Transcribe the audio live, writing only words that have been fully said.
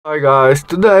Hi guys,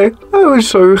 today I will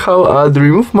show you how to add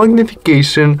remove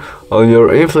magnification on your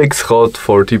INFINIX Hot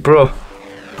 40 Pro.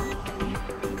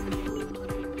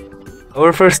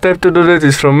 Our first step to do that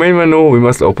is from main menu we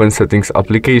must open settings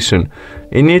application.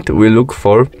 In it we look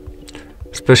for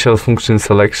special function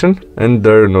selection and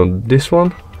there not this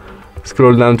one.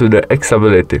 Scroll down to the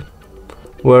usability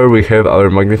where we have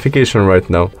our magnification right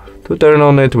now. To turn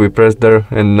on it we press there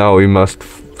and now we must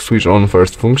switch on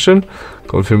first function,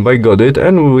 confirm by got it,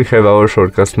 and we have our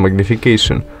shortcut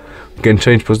magnification. We can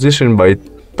change position by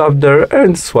tap there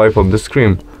and swipe on the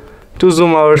screen. To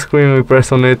zoom our screen we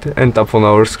press on it and tap on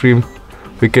our screen.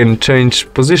 We can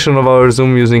change position of our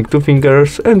zoom using two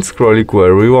fingers and scroll it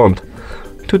where we want.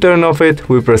 To turn off it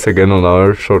we press again on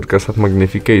our shortcut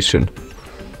magnification.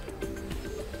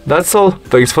 That's all,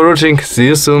 thanks for watching, see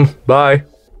you soon, bye!